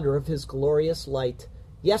the wonder of his glorious light.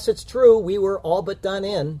 Yes, it's true, we were all but done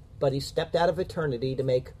in, but he stepped out of eternity to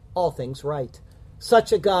make all things right.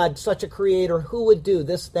 Such a God, such a creator, who would do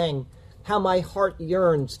this thing? How my heart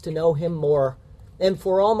yearns to know him more, and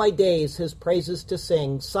for all my days his praises to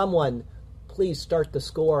sing. Someone, please start the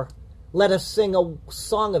score. Let us sing a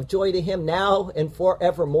song of joy to him now and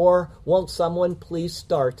forevermore. Won't someone please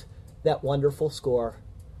start that wonderful score?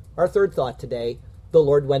 Our third thought today, the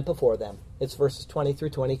Lord went before them. It's verses 20 through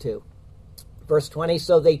 22. Verse 20,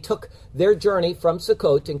 so they took their journey from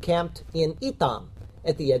Sukkot and camped in Etham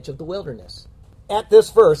at the edge of the wilderness. At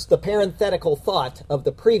this verse, the parenthetical thought of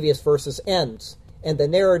the previous verses ends, and the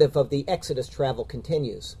narrative of the Exodus travel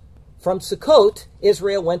continues. From Sukkot,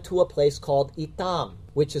 Israel went to a place called Etham,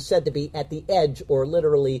 which is said to be at the edge, or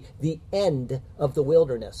literally the end of the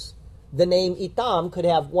wilderness. The name Etham could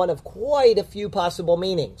have one of quite a few possible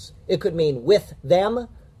meanings. It could mean with them,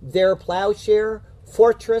 their plowshare,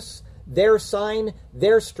 fortress, their sign,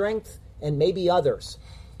 their strength, and maybe others.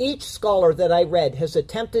 Each scholar that I read has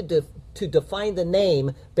attempted to define the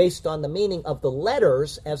name based on the meaning of the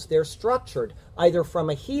letters as they're structured, either from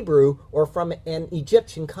a Hebrew or from an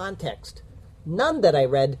Egyptian context. None that I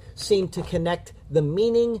read seemed to connect the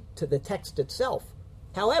meaning to the text itself.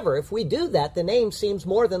 However, if we do that, the name seems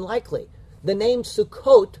more than likely. The name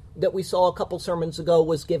Sukkot that we saw a couple sermons ago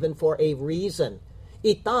was given for a reason.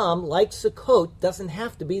 Etham, like Sukkot, doesn't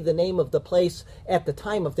have to be the name of the place at the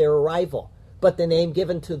time of their arrival, but the name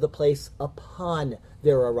given to the place upon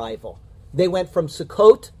their arrival. They went from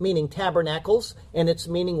Sukkot, meaning tabernacles, and its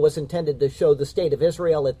meaning was intended to show the state of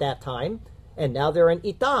Israel at that time, and now they're in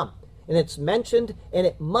Etham, and it's mentioned, and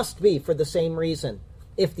it must be for the same reason.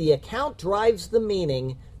 If the account drives the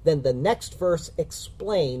meaning, then the next verse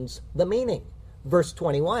explains the meaning. Verse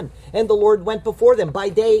 21, and the Lord went before them by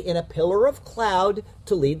day in a pillar of cloud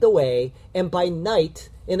to lead the way, and by night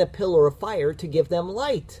in a pillar of fire to give them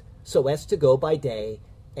light, so as to go by day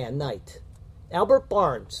and night. Albert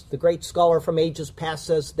Barnes, the great scholar from ages past,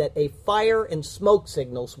 says that a fire and smoke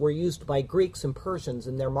signals were used by Greeks and Persians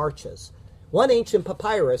in their marches. One ancient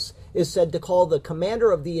papyrus is said to call the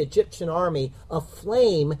commander of the Egyptian army a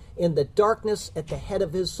flame in the darkness at the head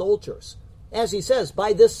of his soldiers. As he says,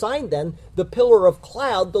 by this sign then, the pillar of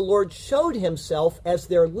cloud, the Lord showed himself as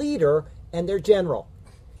their leader and their general.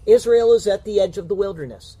 Israel is at the edge of the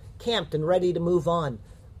wilderness, camped and ready to move on.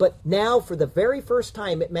 But now, for the very first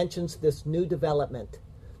time, it mentions this new development.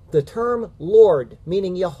 The term Lord,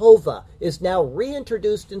 meaning Jehovah, is now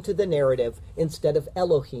reintroduced into the narrative instead of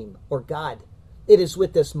Elohim, or God. It is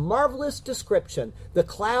with this marvelous description, the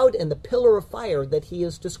cloud and the pillar of fire, that he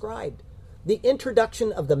is described. The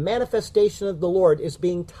introduction of the manifestation of the Lord is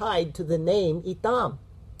being tied to the name Etham.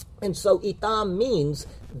 And so Etham means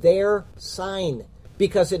their sign,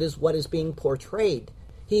 because it is what is being portrayed.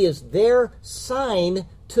 He is their sign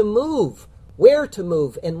to move, where to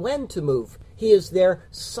move and when to move. He is their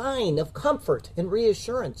sign of comfort and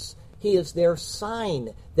reassurance. He is their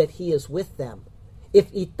sign that he is with them.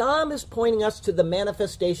 If Etham is pointing us to the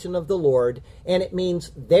manifestation of the Lord, and it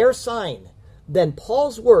means their sign, then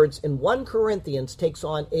Paul's words in 1 Corinthians takes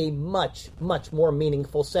on a much, much more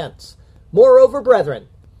meaningful sense. Moreover, brethren,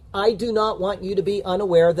 I do not want you to be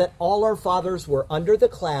unaware that all our fathers were under the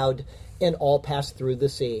cloud and all passed through the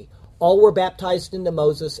sea. All were baptized into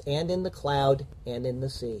Moses and in the cloud and in the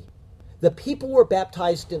sea. The people were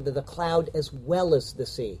baptized into the cloud as well as the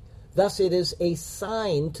sea. Thus it is a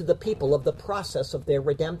sign to the people of the process of their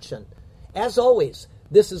redemption. As always,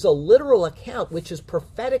 this is a literal account which is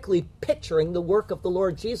prophetically picturing the work of the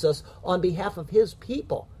Lord Jesus on behalf of his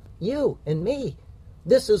people, you and me.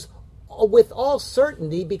 This is with all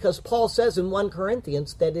certainty because Paul says in 1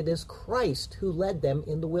 Corinthians that it is Christ who led them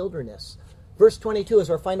in the wilderness. Verse 22 is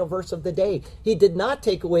our final verse of the day. He did not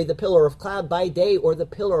take away the pillar of cloud by day or the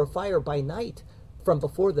pillar of fire by night from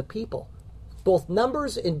before the people. Both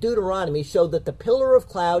Numbers and Deuteronomy show that the pillar of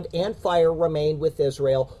cloud and fire remained with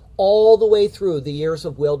Israel all the way through the years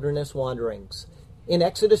of wilderness wanderings. In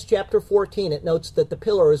Exodus chapter 14, it notes that the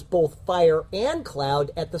pillar is both fire and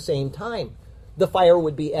cloud at the same time. The fire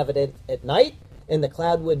would be evident at night, and the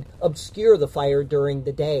cloud would obscure the fire during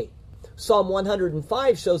the day. Psalm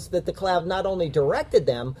 105 shows that the cloud not only directed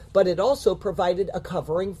them, but it also provided a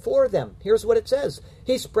covering for them. Here's what it says.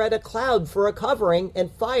 He spread a cloud for a covering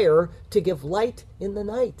and fire to give light in the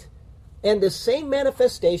night. And this same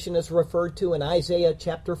manifestation is referred to in Isaiah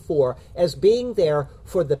chapter 4 as being there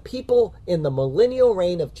for the people in the millennial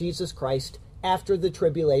reign of Jesus Christ after the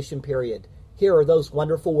tribulation period. Here are those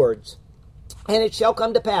wonderful words. And it shall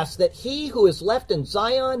come to pass that he who is left in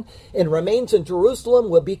Zion and remains in Jerusalem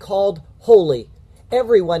will be called holy,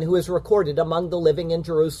 everyone who is recorded among the living in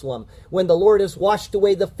Jerusalem, when the Lord has washed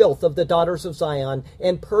away the filth of the daughters of Zion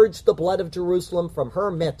and purged the blood of Jerusalem from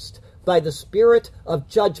her midst, by the spirit of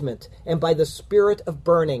judgment and by the spirit of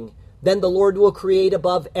burning. Then the Lord will create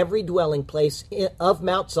above every dwelling place of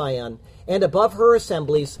Mount Zion, and above her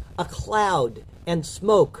assemblies, a cloud and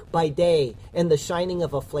smoke by day, and the shining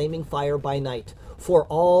of a flaming fire by night. For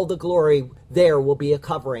all the glory there will be a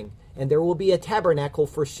covering, and there will be a tabernacle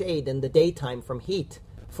for shade in the daytime from heat,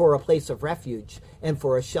 for a place of refuge, and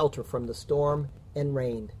for a shelter from the storm and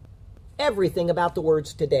rain. Everything about the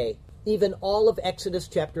words today, even all of Exodus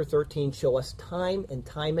chapter 13, show us time and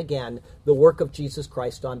time again the work of Jesus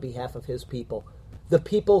Christ on behalf of his people. The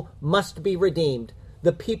people must be redeemed.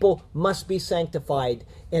 The people must be sanctified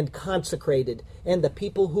and consecrated, and the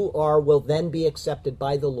people who are will then be accepted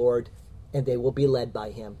by the Lord, and they will be led by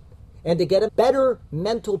him. And to get a better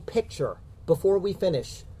mental picture before we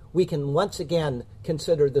finish, we can once again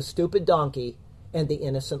consider the stupid donkey and the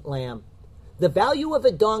innocent lamb. The value of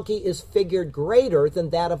a donkey is figured greater than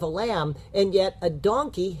that of a lamb, and yet a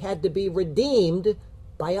donkey had to be redeemed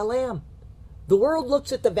by a lamb. The world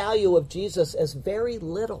looks at the value of Jesus as very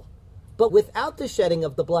little. But without the shedding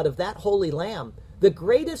of the blood of that holy lamb, the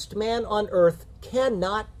greatest man on earth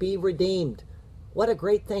cannot be redeemed. What a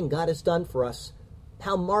great thing God has done for us.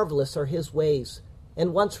 How marvelous are his ways.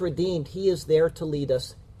 And once redeemed, he is there to lead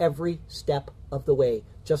us every step of the way,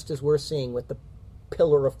 just as we're seeing with the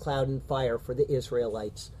pillar of cloud and fire for the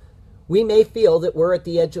Israelites. We may feel that we're at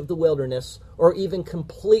the edge of the wilderness or even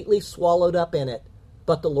completely swallowed up in it,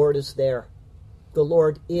 but the Lord is there. The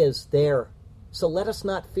Lord is there. So let us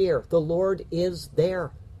not fear. The Lord is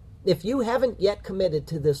there. If you haven't yet committed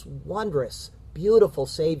to this wondrous, beautiful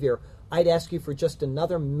Savior, I'd ask you for just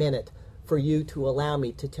another minute for you to allow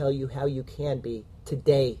me to tell you how you can be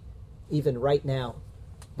today, even right now.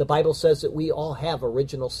 The Bible says that we all have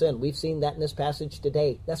original sin. We've seen that in this passage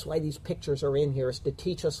today. That's why these pictures are in here, is to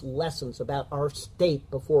teach us lessons about our state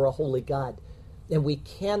before a holy God. And we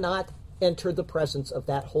cannot enter the presence of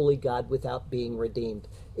that holy God without being redeemed.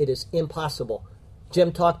 It is impossible.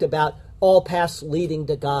 Jim talked about all paths leading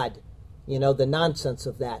to God. You know, the nonsense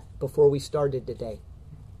of that before we started today.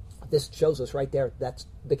 This shows us right there that's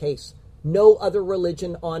the case. No other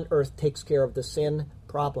religion on earth takes care of the sin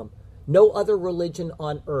problem. No other religion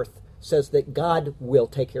on earth says that God will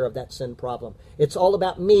take care of that sin problem. It's all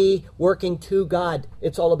about me working to God.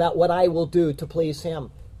 It's all about what I will do to please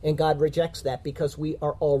him. And God rejects that because we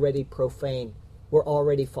are already profane. We're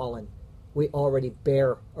already fallen. We already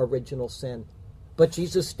bear original sin. But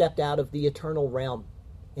Jesus stepped out of the eternal realm,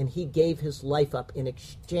 and he gave his life up in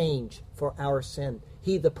exchange for our sin.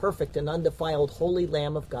 He, the perfect and undefiled holy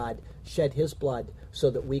Lamb of God, shed his blood so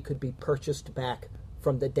that we could be purchased back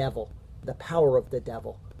from the devil, the power of the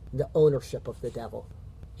devil, the ownership of the devil.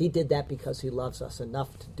 He did that because he loves us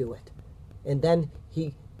enough to do it. And then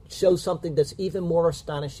he shows something that's even more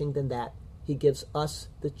astonishing than that. He gives us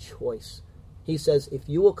the choice. He says, if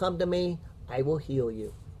you will come to me, I will heal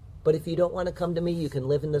you. But if you don't want to come to me, you can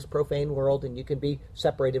live in this profane world and you can be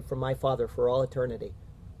separated from my Father for all eternity.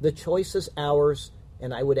 The choice is ours,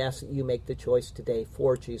 and I would ask that you make the choice today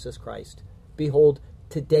for Jesus Christ. Behold,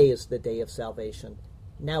 today is the day of salvation.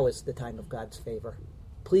 Now is the time of God's favor.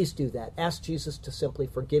 Please do that. Ask Jesus to simply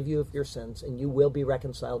forgive you of your sins, and you will be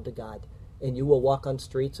reconciled to God, and you will walk on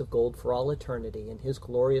streets of gold for all eternity in his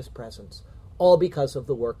glorious presence, all because of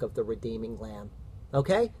the work of the redeeming Lamb.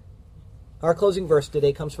 Okay? Our closing verse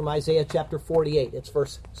today comes from Isaiah chapter 48. It's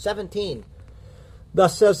verse 17.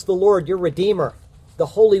 Thus says the Lord, your Redeemer, the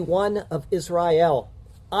Holy One of Israel.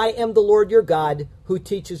 I am the Lord your God, who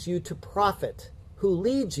teaches you to profit, who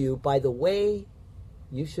leads you by the way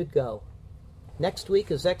you should go. Next week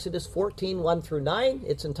is Exodus 14, 1 through 9.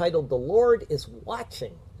 It's entitled, The Lord is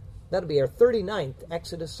Watching. That'll be our 39th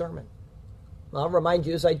Exodus sermon. I'll remind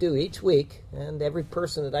you, as I do each week, and every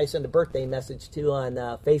person that I send a birthday message to on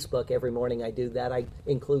Facebook every morning I do that, I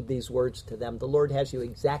include these words to them. The Lord has you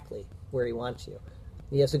exactly where he wants you.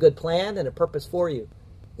 He has a good plan and a purpose for you.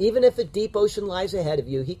 Even if a deep ocean lies ahead of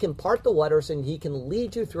you, he can part the waters and he can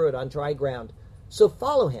lead you through it on dry ground. So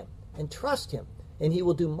follow him and trust him, and he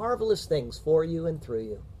will do marvelous things for you and through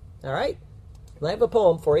you. All right? I have a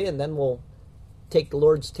poem for you, and then we'll take the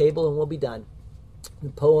Lord's table and we'll be done.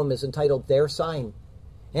 The poem is entitled, Their Sign.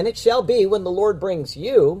 And it shall be when the Lord brings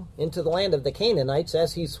you into the land of the Canaanites,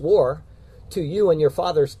 as he swore to you and your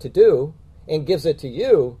fathers to do, and gives it to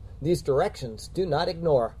you, these directions do not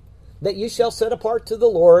ignore, that you shall set apart to the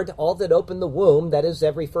Lord all that open the womb, that is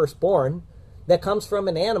every firstborn, that comes from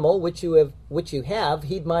an animal which you have,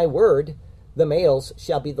 heed my word, the males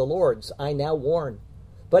shall be the Lord's, I now warn.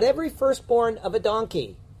 But every firstborn of a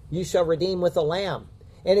donkey you shall redeem with a lamb,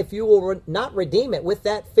 and if you will not redeem it with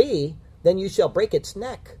that fee, then you shall break its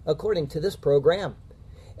neck, according to this program.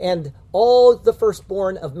 And all the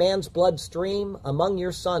firstborn of man's blood stream among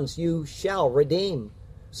your sons you shall redeem.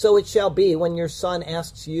 So it shall be when your son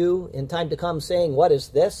asks you in time to come, saying, what is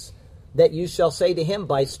this? That you shall say to him,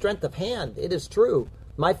 by strength of hand, it is true.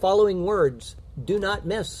 My following words do not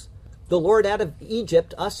miss. The Lord out of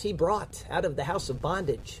Egypt us he brought, out of the house of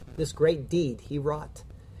bondage. This great deed he wrought.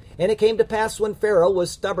 And it came to pass when Pharaoh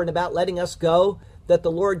was stubborn about letting us go, that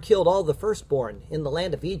the Lord killed all the firstborn in the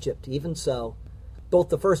land of Egypt, even so. Both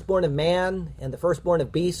the firstborn of man and the firstborn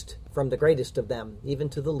of beast, from the greatest of them, even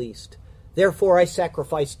to the least. Therefore I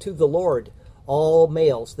sacrifice to the Lord all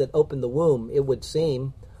males that open the womb, it would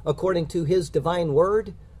seem, according to his divine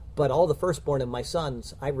word, but all the firstborn of my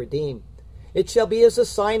sons I redeem. It shall be as a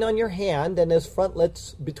sign on your hand and as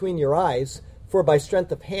frontlets between your eyes, for by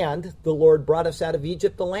strength of hand the Lord brought us out of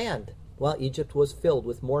Egypt the land, while Egypt was filled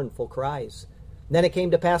with mournful cries. Then it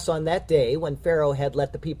came to pass on that day, when Pharaoh had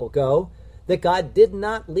let the people go, that God did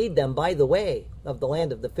not lead them by the way of the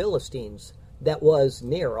land of the Philistines, that was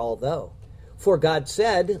near although. For God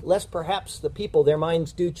said, lest perhaps the people their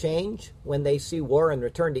minds do change, when they see war and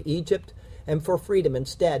return to Egypt, and for freedom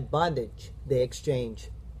instead bondage they exchange.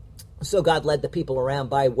 So God led the people around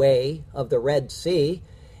by way of the Red Sea,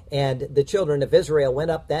 and the children of Israel went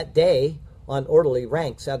up that day on orderly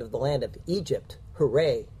ranks out of the land of Egypt.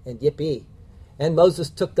 Hooray and yippee. And Moses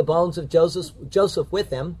took the bones of Joseph with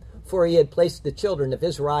him, for he had placed the children of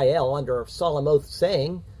Israel under a solemn oath,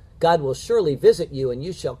 saying, God will surely visit you, and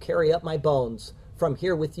you shall carry up my bones from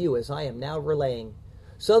here with you, as I am now relaying.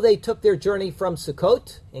 So they took their journey from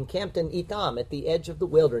Sukkot and camped in Etham at the edge of the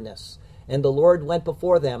wilderness. And the Lord went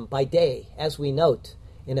before them by day, as we note,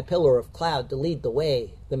 in a pillar of cloud to lead the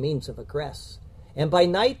way, the means of egress. And by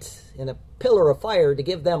night, in a pillar of fire to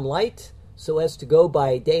give them light, so as to go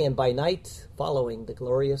by day and by night, following the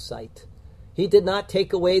glorious sight. He did not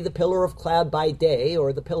take away the pillar of cloud by day,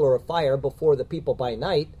 or the pillar of fire before the people by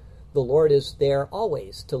night. The Lord is there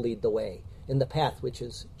always to lead the way, in the path which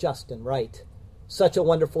is just and right. Such a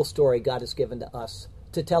wonderful story God has given to us,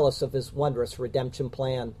 to tell us of his wondrous redemption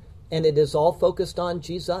plan, and it is all focused on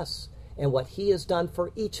Jesus, and what he has done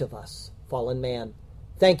for each of us, fallen man.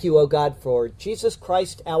 Thank you, O God, for Jesus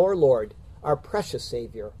Christ our Lord, our precious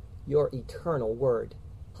Savior, your eternal word.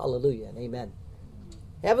 Hallelujah and amen.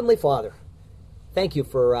 Heavenly Father, thank you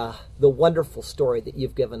for the wonderful story that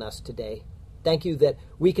you've given us today. Thank you that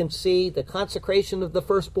we can see the consecration of the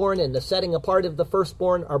firstborn and the setting apart of the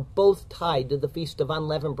firstborn are both tied to the Feast of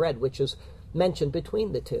Unleavened Bread, which is mentioned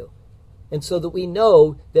between the two. And so that we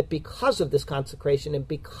know that because of this consecration and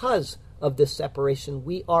because of this separation,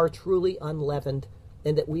 we are truly unleavened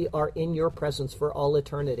and that we are in your presence for all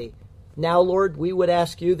eternity. Now, Lord, we would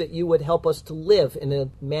ask you that you would help us to live in a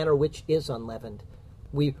manner which is unleavened.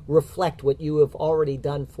 We reflect what you have already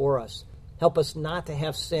done for us. Help us not to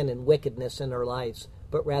have sin and wickedness in our lives,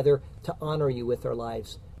 but rather to honor you with our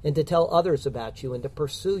lives and to tell others about you and to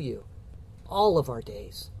pursue you all of our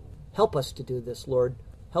days. Help us to do this, Lord.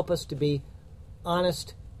 Help us to be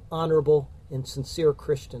honest, honorable, and sincere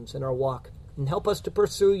Christians in our walk. And help us to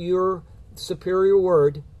pursue your superior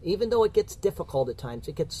word, even though it gets difficult at times.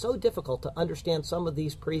 It gets so difficult to understand some of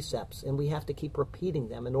these precepts, and we have to keep repeating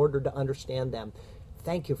them in order to understand them.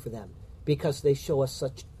 Thank you for them, because they show us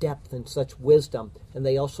such depth and such wisdom, and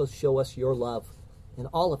they also show us your love. And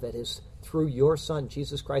all of it is through your Son,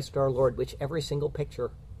 Jesus Christ our Lord, which every single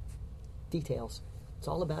picture details. It's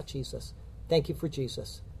all about Jesus. Thank you for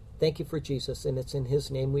Jesus. Thank you for Jesus, and it's in his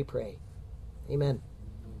name we pray. Amen.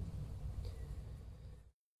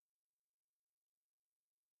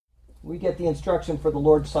 We get the instruction for the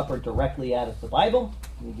Lord's Supper directly out of the Bible.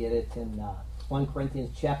 We get it in 1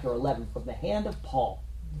 Corinthians chapter 11 from the hand of Paul.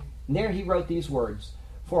 And there he wrote these words,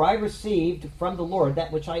 "For I received from the Lord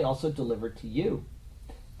that which I also delivered to you,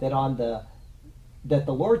 that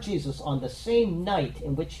the Lord Jesus on the same night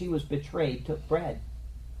in which he was betrayed took bread,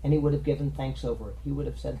 and he would have given thanks over it. He would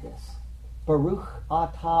have said this, Baruch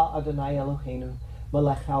atah Adonai Eloheinu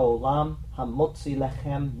melech haolam hamotzi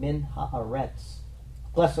lechem min haaretz.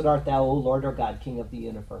 Blessed art thou, O Lord our God, King of the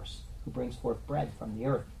universe, who brings forth bread from the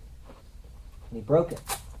earth." And he broke it.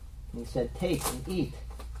 And he said, "Take and eat.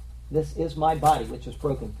 This is my body, which is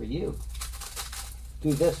broken for you.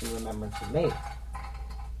 Do this in remembrance of me."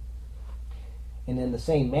 And in the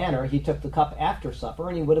same manner, he took the cup after supper,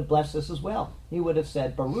 and he would have blessed this as well. He would have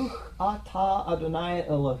said, Baruch atah Adonai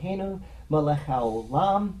Eloheinu melech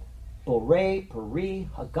haolam borei peri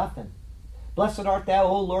hagafen. Blessed art thou,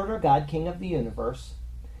 O Lord our God, King of the universe,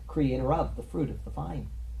 creator of the fruit of the vine.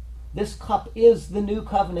 This cup is the new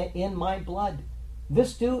covenant in my blood.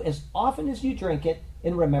 This do as often as you drink it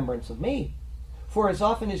in remembrance of me. For as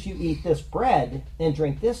often as you eat this bread and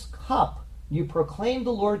drink this cup, you proclaim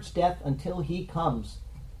the Lord's death until he comes.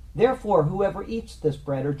 Therefore, whoever eats this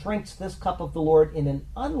bread or drinks this cup of the Lord in an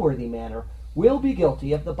unworthy manner will be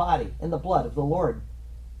guilty of the body and the blood of the Lord.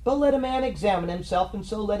 But let a man examine himself, and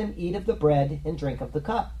so let him eat of the bread and drink of the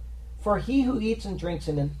cup. For he who eats and drinks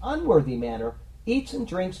in an unworthy manner eats and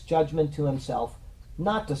drinks judgment to himself,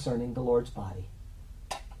 not discerning the Lord's body.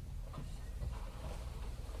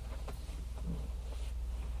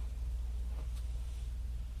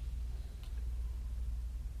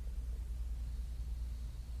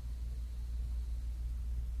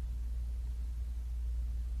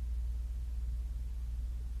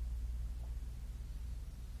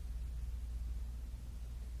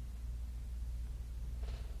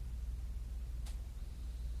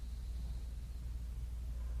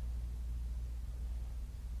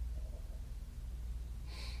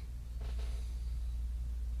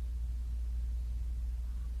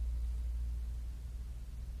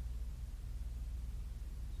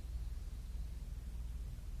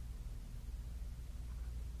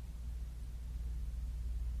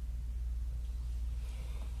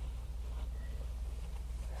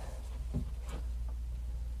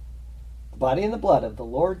 Body and the blood of the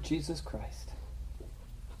Lord Jesus Christ.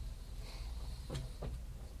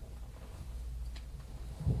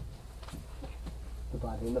 The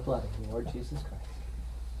body and the blood of the Lord Jesus Christ.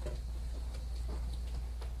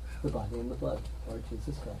 The body and the blood of the Lord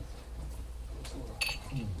Jesus Christ.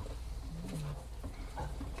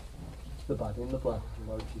 The body and the blood of the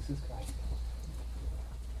Lord Jesus Christ.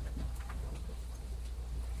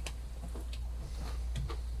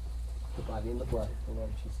 The body and the blood of the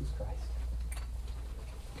Lord Jesus Christ.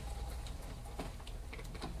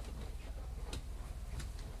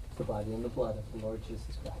 The body and the blood of the Lord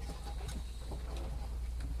Jesus Christ.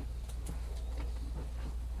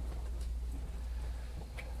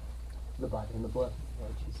 The body and the blood of the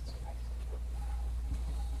Lord Jesus Christ.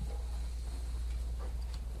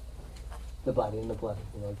 The body and the blood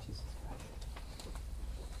of the Lord Jesus Christ.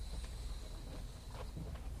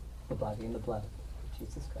 The body and the blood of the Lord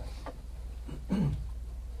Jesus Christ.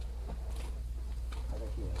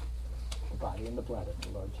 The body and the blood of the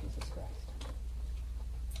Lord Jesus Christ.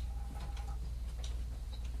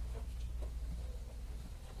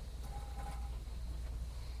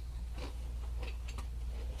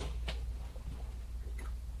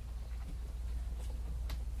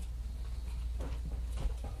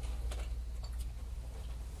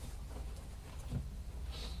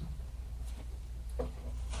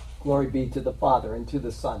 Glory be to the Father, and to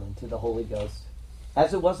the Son, and to the Holy Ghost,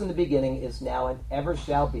 as it was in the beginning, is now, and ever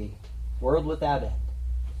shall be, world without end.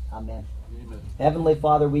 Amen. Amen. Heavenly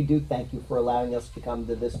Father, we do thank you for allowing us to come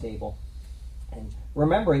to this table, and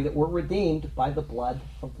remembering that we're redeemed by the blood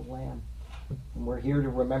of the Lamb. And we're here to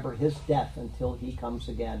remember his death until he comes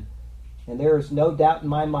again. And there is no doubt in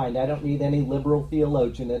my mind, I don't need any liberal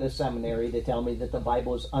theologian at a seminary to tell me that the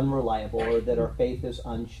Bible is unreliable or that our faith is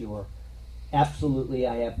unsure. Absolutely,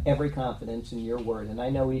 I have every confidence in your word, and I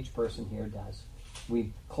know each person here does.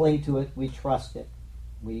 We cling to it, we trust it,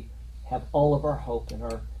 we have all of our hope and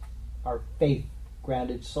our faith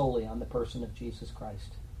grounded solely on the person of Jesus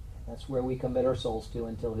Christ. That's where we commit our souls to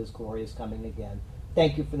until his glory is coming again.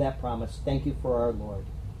 Thank you for that promise. Thank you for our Lord.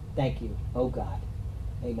 Thank you, oh God.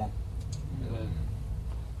 Amen. Amen.